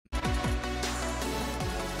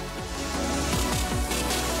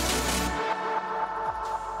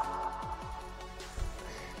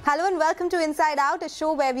Hello and welcome to Inside Out, a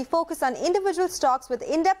show where we focus on individual stocks with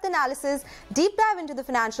in-depth analysis, deep dive into the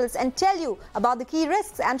financials and tell you about the key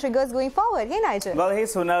risks and triggers going forward. Hey Nigel. Well, hey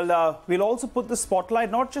Sonal, we'll also put the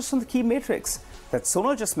spotlight not just on the key matrix that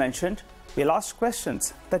Sonal just mentioned. We'll ask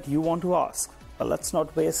questions that you want to ask. But let's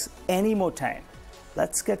not waste any more time.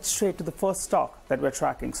 Let's get straight to the first stock that we're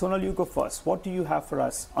tracking. Sonal, you go first. What do you have for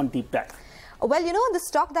us on deep dive? Well, you know, the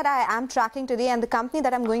stock that I am tracking today and the company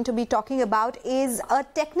that I'm going to be talking about is a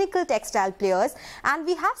technical textile players, and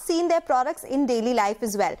we have seen their products in daily life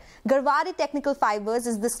as well. Garware Technical Fibres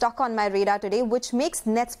is the stock on my radar today, which makes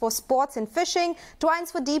nets for sports and fishing,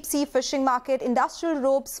 twines for deep sea fishing market, industrial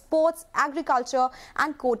ropes, sports, agriculture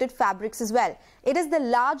and coated fabrics as well. It is the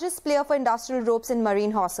largest player for industrial ropes and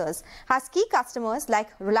marine hawsers. Has key customers like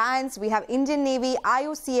Reliance, we have Indian Navy,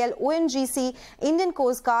 IOCL, ONGC, Indian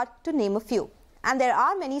Coast Guard, to name a few. And there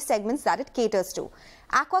are many segments that it caters to.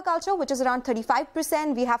 Aquaculture, which is around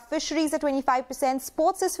 35%, we have fisheries at 25%,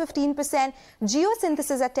 sports is 15%,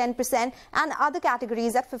 geosynthesis at 10%, and other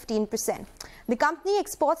categories at 15%. The company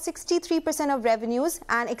exports 63% of revenues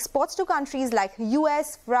and exports to countries like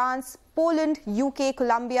US, France, Poland, UK,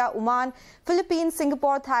 Colombia, Oman, Philippines,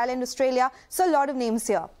 Singapore, Thailand, Australia, so a lot of names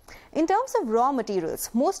here. In terms of raw materials,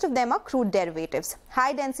 most of them are crude derivatives.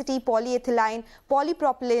 High-density polyethylene,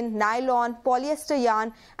 polypropylene, nylon, polyester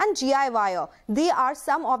yarn and GI wire. They are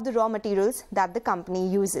some of the raw materials that the company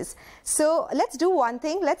uses. So let's do one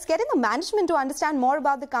thing. Let's get in the management to understand more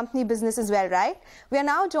about the company business as well, right? We are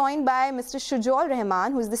now joined by Mr. Shujaul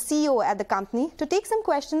Rehman, who is the CEO at the company, to take some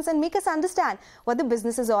questions and make us understand what the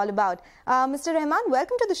business is all about. Mr. Rehman,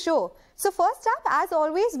 welcome to the show. So first up, as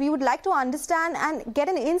always, we would like to understand and get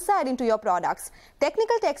an insight into your products.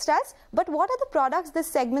 Technical textiles, but what are the products, this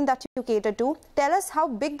segment that you cater to? Tell us how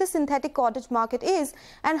big the synthetic cottage market is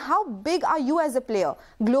and how big are you as a player,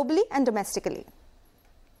 globally and domestically?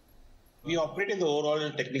 We operate in the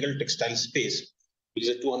overall technical textile space, which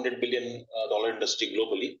is a $200 billion industry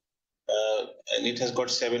globally. And it has got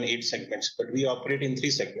 7-8 segments, but we operate in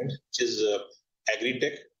 3 segments, which is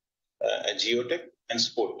agri-tech, geotech, and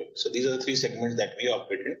sport tech. So these are the 3 segments that we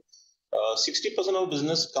operate in. 60% of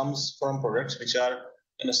business comes from products which are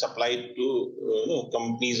supplied to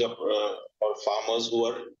companies or farmers who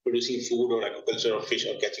are producing food or agriculture or fish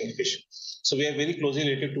or catching fish. So we are very closely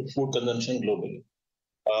related to food consumption globally.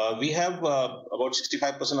 We have about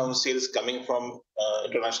 65% of the sales coming from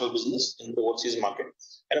international business in the overseas market,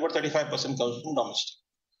 and about 35% comes from domestic.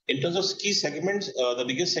 In terms of key segments, the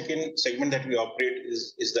biggest segment that we operate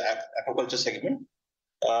is the aquaculture segment,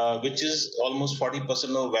 which is almost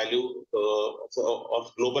 40% of value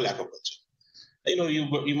of global aquaculture.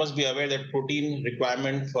 You must be aware that protein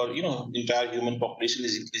requirement for entire human population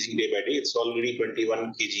is increasing day by day. It's already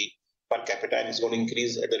 21 kg per capita, and it's going to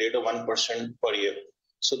increase at the rate of 1% per year.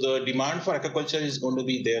 So the demand for aquaculture is going to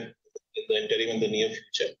be there in the interim in the near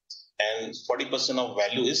future. And 40% of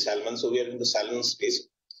value is salmon. So we are in the salmon space,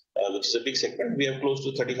 which is a big segment. We have close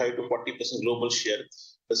to 35 to 40% global share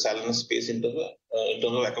the salmon space in terms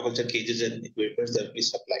of aquaculture cages and equipment that we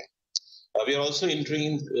supply. We are also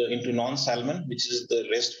entering into non-salmon, which is the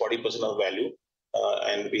rest 40% of value,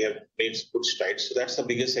 and we have made good strides. So that's the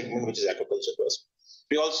biggest segment, which is aquaculture for us.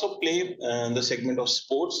 We also play in the segment of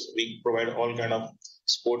sports. We provide all kind of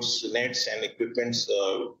sports nets and equipments,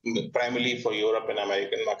 primarily for Europe and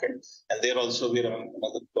American market, and there also we are one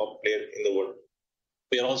of the top player in the world.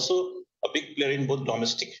 We are also a big player in both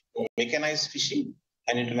domestic mechanized fishing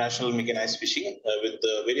and international mechanized fishing, with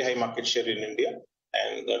a very high market share in India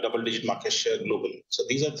and double-digit market share globally. So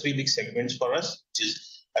these are 3 big segments for us, which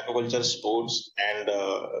is aquaculture, sports, and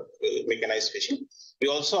mechanized fishing. We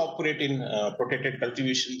also operate in protected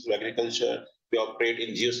cultivation through agriculture. We operate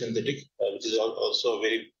in geosynthetic, which is also a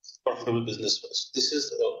very profitable business for us. This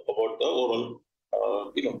is about the overall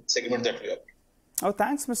segment that we operate. Oh,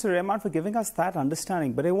 thanks, Mr. Rehman, for giving us that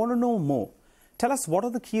understanding. But I want to know more. Tell us, what are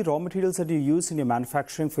the key raw materials that you use in your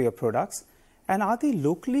manufacturing for your products? And are they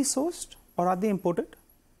locally sourced or are they imported?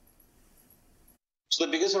 So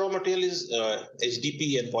the biggest raw material is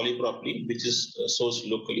HDP and polypropylene, which is sourced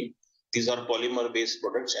locally. These are polymer-based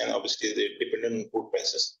products, and obviously they depend on import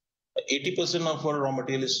prices. 80% of our raw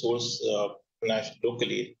material is sourced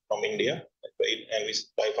locally from India, and we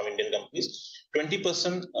buy from Indian companies.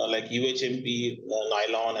 20% like UHMP,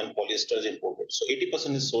 nylon, and polyester is imported. So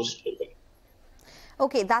 80% is sourced locally.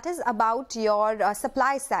 Okay, that is about your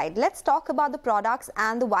supply side. Let's talk about the products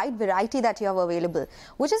and the wide variety that you have available.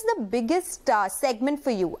 Which is the biggest segment for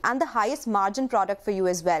you and the highest margin product for you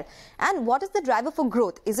as well? And what is the driver for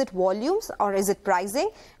growth? Is it volumes or is it pricing?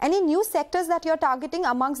 Any new sectors that you're targeting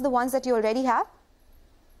amongst the ones that you already have?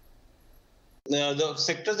 The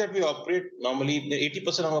sectors that we operate, normally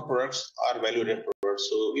 80% of our products are value-added products.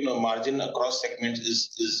 So, margin across segments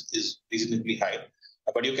is reasonably high.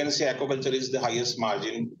 But you can say aquaculture is the highest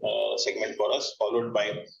margin segment for us, followed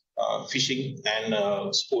by fishing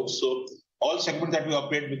and sports. So all segments that we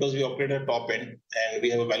operate, because we operate at top end and we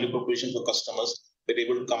have a value proposition for customers, we're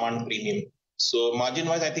able to command premium. So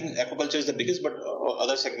margin-wise, I think aquaculture is the biggest, but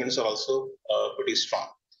other segments are also pretty strong.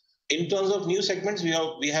 In terms of new segments,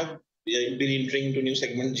 we have been entering into new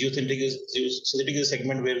segments. Geosynthetic is a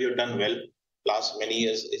segment where we have done well last many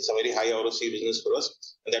years. It's a very high ROC business for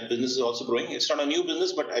us, and that business is also growing. It's not a new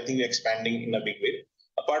business, but I think we're expanding in a big way.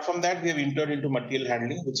 Apart from that, we have entered into material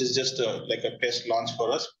handling, which is just like a test launch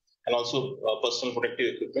for us, and also personal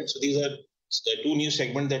protective equipment. So these are two new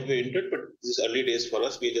segments that we entered, but this is early days for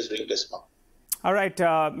us. We're just doing test now. All right,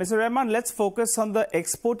 Mr. Rehman, let's focus on the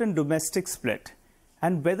export and domestic split.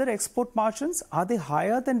 And whether export margins, are they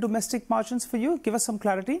higher than domestic margins for you? Give us some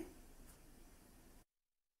clarity.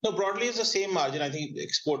 No, broadly it's the same margin. I think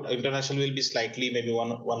export international will be slightly maybe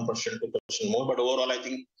 1%, 2% more. But overall, I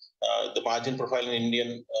think the margin profile in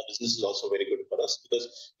Indian business is also very good for us,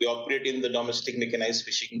 because we operate in the domestic mechanized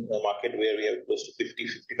fishing market where we have close to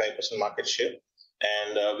 50-55% market share.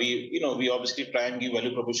 And we obviously try and give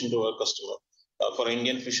value proposition to our customer. For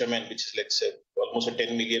Indian fishermen, which is, let's say, almost a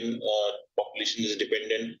 10 million population is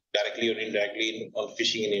dependent directly or indirectly on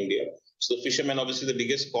fishing in India. So the fisherman, obviously, the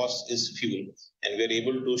biggest cost is fuel. And we're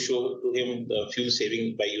able to show to him the fuel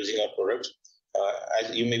saving by using our products.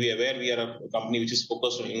 As you may be aware, we are a company which is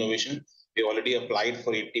focused on innovation. We already applied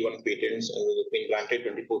for 81 patents and we've been granted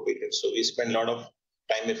 24 patents. So we spend a lot of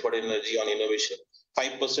time, effort, and energy on innovation.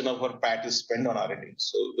 5% of our PAT is spent on R&D.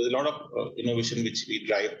 So there's a lot of innovation which we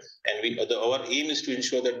drive, and our aim is to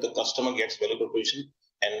ensure that the customer gets value proposition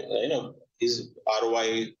and his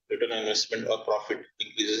ROI, return on investment or profit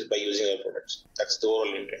increases by using our products. That's the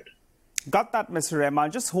overall intent. Got that, Mr. Rehman.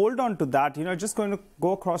 Just hold on to that. Just going to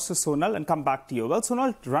go across to Sonal and come back to you. Well,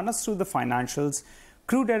 Sonal, run us through the financials.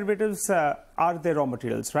 Crude derivatives are their raw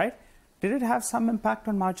materials, right? Did it have some impact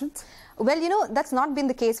on margins? Well, that's not been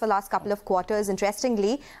the case for the last couple of quarters,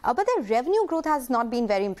 interestingly. But their revenue growth has not been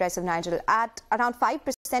very impressive, Nigel, at around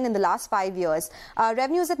 5% in the last 5 years.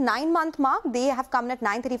 Revenues at 9-month mark, they have come at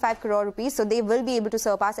 935 crore rupees. So they will be able to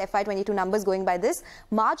surpass FY22 numbers going by this.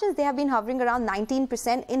 Margins, they have been hovering around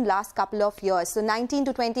 19% in last couple of years. So 19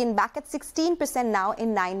 to 20 and back at 16% now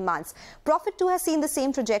in 9 months. Profit too has seen the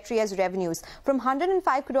same trajectory as revenues, from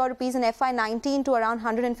 105 crore rupees in FY19 to around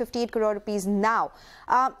 158 crore rupees now.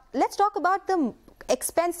 Let's talk about the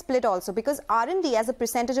expense split also, because R&D as a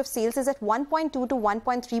percentage of sales is at 1.2 to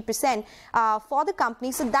 1.3% for the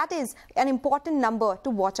company. So that is an important number to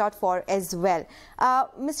watch out for as well.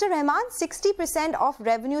 Mr. Rehman, 60% of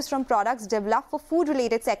revenues from products developed for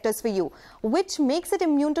food-related sectors for you, which makes it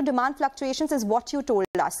immune to demand fluctuations, is what you told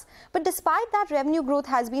us. But despite that, revenue growth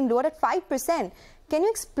has been lower at 5%. Can you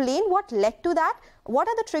explain what led to that? What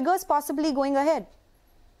are the triggers possibly going ahead?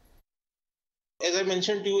 As I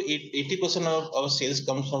mentioned to you, 80% of our sales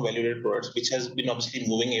comes from value-added products, which has been obviously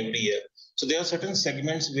moving every year. So there are certain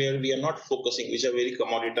segments where we are not focusing, which are very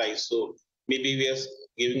commoditized. So maybe we are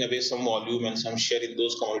giving away some volume and some share in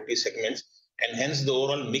those commodity segments. And hence the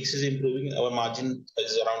overall mix is improving. Our margin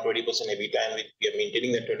is around 20% EBITDA, and we are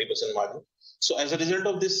maintaining that 20% margin. So as a result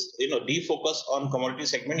of this, defocus on commodity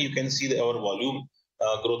segment, you can see that our volume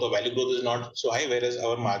growth or value growth is not so high, whereas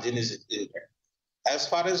our margin is as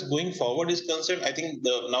far as going forward is concerned, I think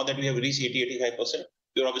now that we have reached 80-85%,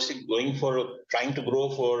 we're obviously trying to grow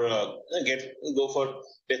go for,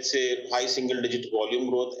 let's say, high single-digit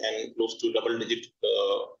volume growth and close to double-digit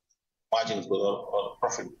margin growth or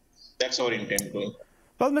profit. That's our intent going forward.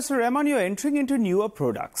 Well, Mr. Rehman, you're entering into newer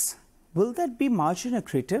products. Will that be margin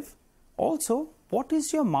accretive? Also, what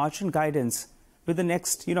is your margin guidance with the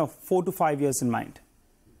next, 4 to 5 years in mind?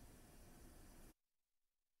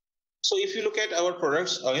 So if you look at our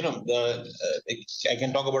products, I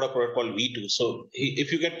can talk about a product called V2. So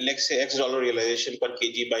if you get, let's say, X dollar realization per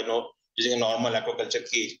kg by using a normal aquaculture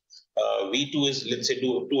cage, V2 is, let's say,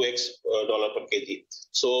 2x dollar per kg.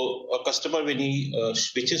 So a customer, when he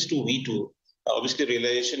switches to V2, obviously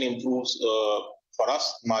realization improves for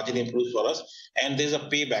us, margin improves for us, and there's a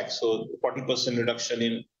payback. So 40% reduction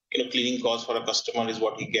in cleaning costs for a customer is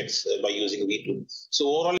what he gets by using V2. So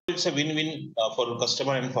overall, it's a win-win for the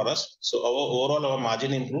customer and for us. So our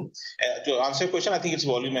margin improves. To answer your question, I think it's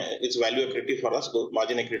value accretive for us,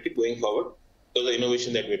 margin accretive going forward, because the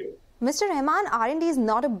innovation that we do. Mr. Rehman, R&D is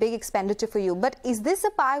not a big expenditure for you, but is this a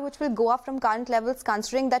pie which will go up from current levels,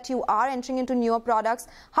 considering that you are entering into newer products?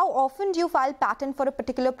 How often do you file patent for a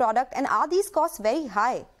particular product, and are these costs very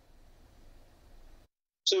high?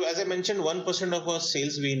 So as I mentioned, 1% of our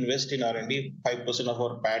sales we invest in R&D, 5% of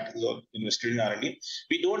our PAT is invested in R&D.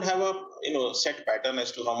 We don't have a set pattern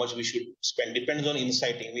as to how much we should spend. Depends on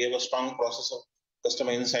insighting. We have a strong process of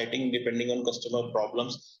customer insighting depending on customer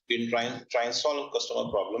problems. We try and solve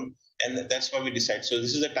customer problem, and that's why we decide. So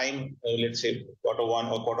this is the time, let's say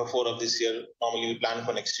Q1 or Q4 of this year. Normally we plan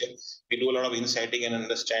for next year. We do a lot of insighting and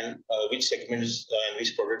understand which segments and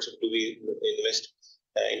which products do we invest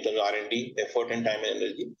in terms of R&D, effort and time and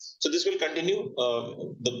energy. So this will continue.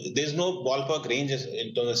 There's no ballpark range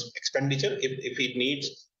in terms of expenditure. If it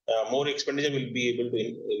needs more expenditure, we'll be able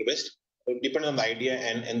to invest. It depends on the idea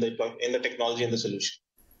and the technology and the solution.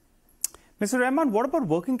 Mr. Rehman, what about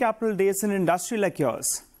working capital days in an industry like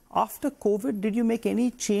yours? After COVID, did you make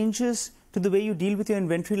any changes to the way you deal with your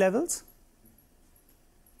inventory levels?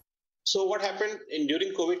 So what happened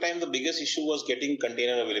during COVID time, the biggest issue was getting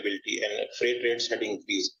container availability, and freight rates had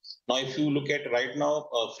increased. Now, if you look at right now,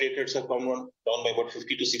 freight rates have come down by about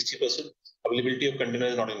 50 to 60%. Availability of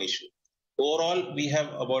containers is not an issue. Overall, we have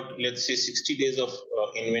about, let's say, 60 days of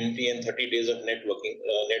inventory and 30 days of net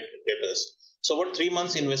debtors. So about 3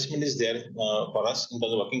 months investment is there for us in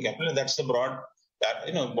terms of working capital, and that's the broad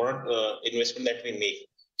investment that we make.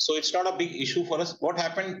 So it's not a big issue for us. What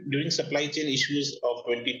happened during supply chain issues of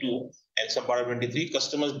 22 and some part of 23,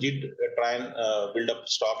 customers did try and build up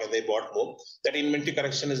stock and they bought more. That inventory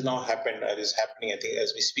correction is now happening. I think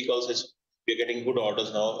as we speak also, we're getting good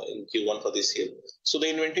orders now in Q1 for this year. So the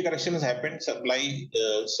inventory correction has happened. Supply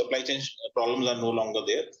chain problems are no longer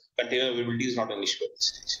there. Container availability is not an issue at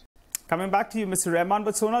this stage. Coming back to you, Mr. Rehman,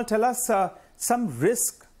 but Sonal, tell us some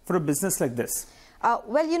risk for a business like this.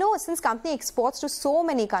 Well, since company exports to so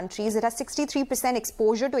many countries, it has 63%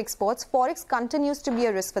 exposure to exports. Forex continues to be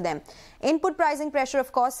a risk for them. Input pricing pressure,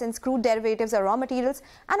 of course, since crude derivatives are raw materials,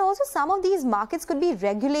 and also some of these markets could be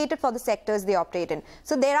regulated for the sectors they operate in.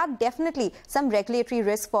 So there are definitely some regulatory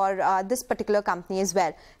risks for this particular company as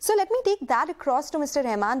well. So let me take that across to Mr.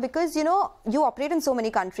 Rehman, because, you operate in so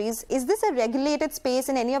many countries. Is this a regulated space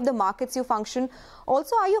in any of the markets you function?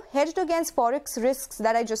 Also, are you hedged against Forex risks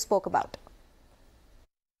that I just spoke about?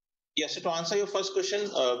 Yes, so to answer your first question,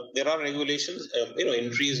 there are regulations.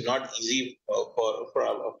 Entry is not easy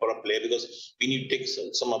for a player because we need to take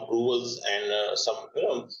some approvals and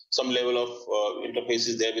some level of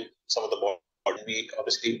interfaces there with some of the board.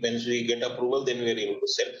 Obviously, when we get approval, then we are able to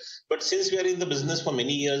sell. But since we are in the business for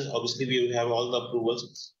many years, obviously we have all the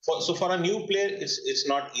approvals. So for a new player, it's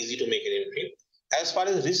not easy to make an entry. As far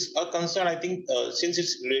as risks are concerned, I think since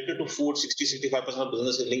it's related to food, 60-65% of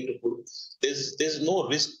business is linked to food. There's no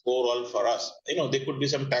risk overall for us. There could be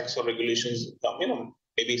some tax or regulations.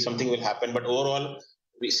 Maybe something will happen, but overall,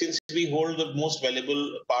 since we hold the most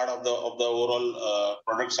valuable part of the overall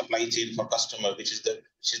product supply chain for customer, which is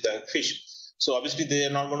the fish. So obviously they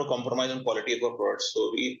are not going to compromise on quality of our products.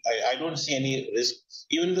 So I don't see any risk.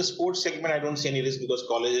 Even in the sports segment, I don't see any risk because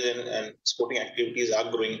colleges and sporting activities are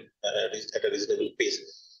growing at a reasonable pace.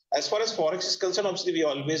 As far as Forex is concerned, obviously we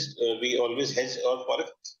always hedge our Forex.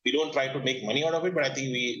 We don't try to make money out of it, but I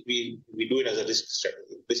think we do it as a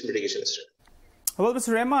risk mitigation strategy. Well,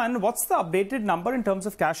 Mr. Rehman, what's the updated number in terms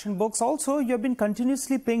of cash in books? Also, you've been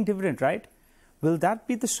continuously paying dividend, right? Will that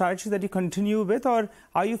be the strategy that you continue with, or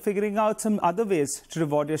are you figuring out some other ways to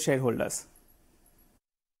reward your shareholders?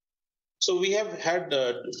 So we have had 2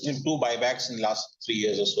 buybacks in the last 3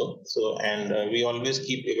 years or so. And we always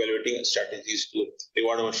keep evaluating strategies to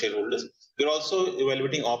reward our shareholders. We're also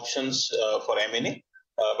evaluating options for M&A,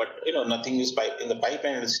 but nothing is in the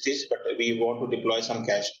pipeline at this stage. But we want to deploy some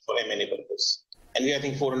cash for M&A purpose, and we I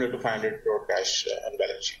think 400 to 500 crore cash on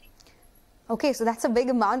balance sheet. Okay, so that's a big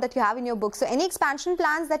amount that you have in your book. So any expansion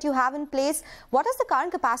plans that you have in place, what is the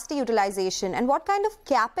current capacity utilization and what kind of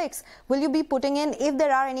capex will you be putting in if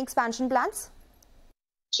there are any expansion plans?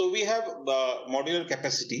 So we have modular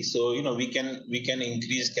capacity. So, we can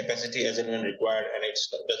increase capacity as and when required, and it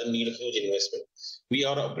doesn't need a huge investment. We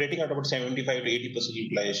are operating at about 75 to 80%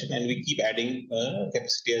 utilization, and we keep adding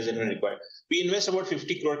capacity as and when required. We invest about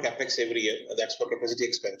 50 crore capex every year. That's for capacity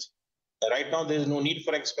expansion. Right now, there is no need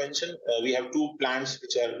for expansion. We have 2 plants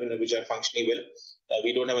which are functioning well.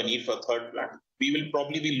 We don't have a need for a third plant. We will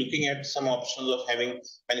probably be looking at some options of having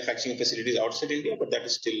manufacturing facilities outside India, but that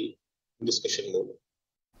is still in discussion mode.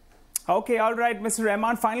 Okay, all right, Mr.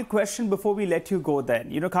 Rehman, final question before we let you go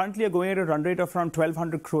then. Currently you're going at a run rate of around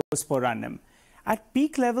 1,200 crores per annum. At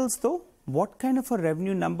peak levels though, what kind of a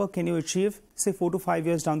revenue number can you achieve, say 4 to 5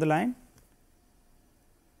 years down the line?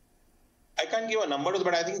 I can't give a number,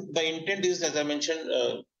 but I think the intent is, as I mentioned,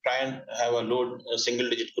 try and have a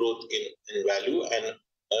single-digit growth in value and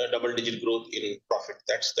double-digit growth in profit.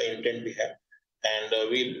 That's the intent we have. and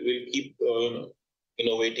we'll keep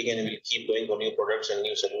innovating, and we'll keep going for new products and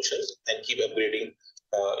new solutions, and keep upgrading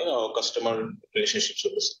our customer relationships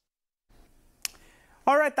with us.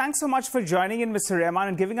 All right, thanks so much for joining in, Mr. Rehman,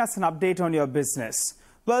 and giving us an update on your business.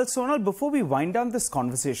 Well, Sonal, before we wind down this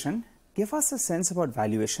conversation, give us a sense about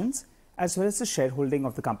valuations as well as the shareholding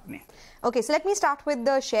of the company. Okay, so let me start with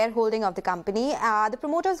the shareholding of the company. The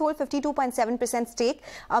promoters hold 52.7% stake.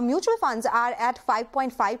 Mutual funds are at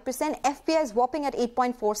 5.5%. FPI is whopping at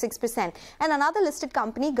 8.46%. And another listed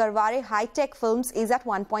company, Garware High-Tech Films, is at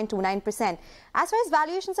 1.29%. As far as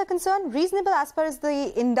valuations are concerned, reasonable as far as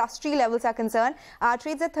the industry levels are concerned.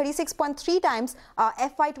 Trades at 36.3 times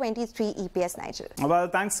FY23 EPS, Nigel. Well,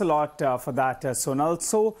 thanks a lot for that, Sonal.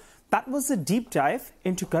 So that was a deep dive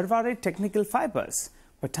into Garware Technical Fibres.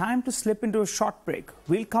 But time to slip into a short break.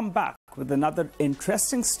 We'll come back with another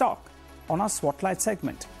interesting stock on our Spotlight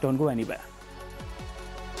segment. Don't go anywhere.